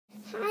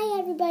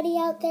everybody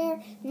out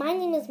there. My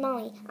name is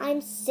Molly.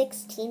 I'm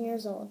 16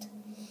 years old.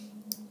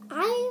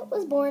 I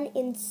was born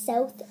in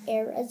South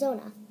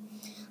Arizona.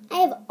 I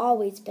have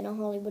always been a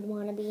Hollywood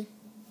wannabe.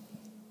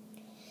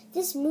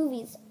 This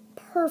movie's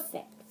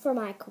perfect for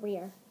my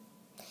career.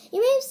 You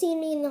may have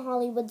seen me in the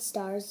Hollywood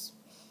Stars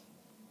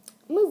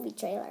movie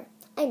trailer.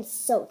 I'm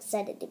so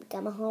excited to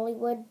become a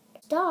Hollywood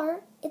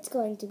star. It's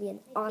going to be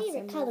an awesome movie.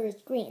 My favorite color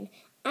is green.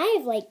 I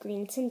have liked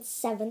green since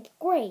 7th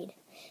grade.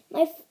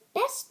 My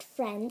best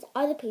friends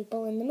are the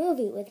people in the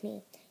movie with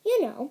me.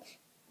 You know,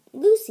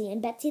 Lucy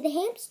and Betsy the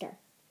hamster.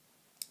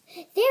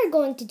 They're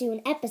going to do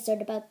an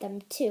episode about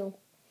them too.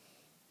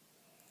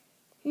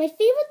 My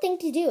favorite thing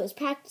to do is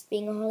practice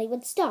being a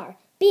Hollywood star.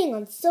 Being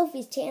on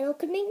Sophie's channel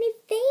could make me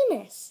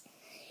famous.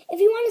 If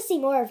you want to see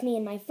more of me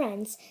and my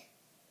friends,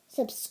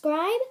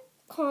 subscribe,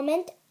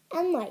 comment,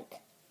 and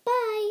like.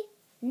 Bye.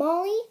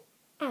 Molly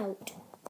out.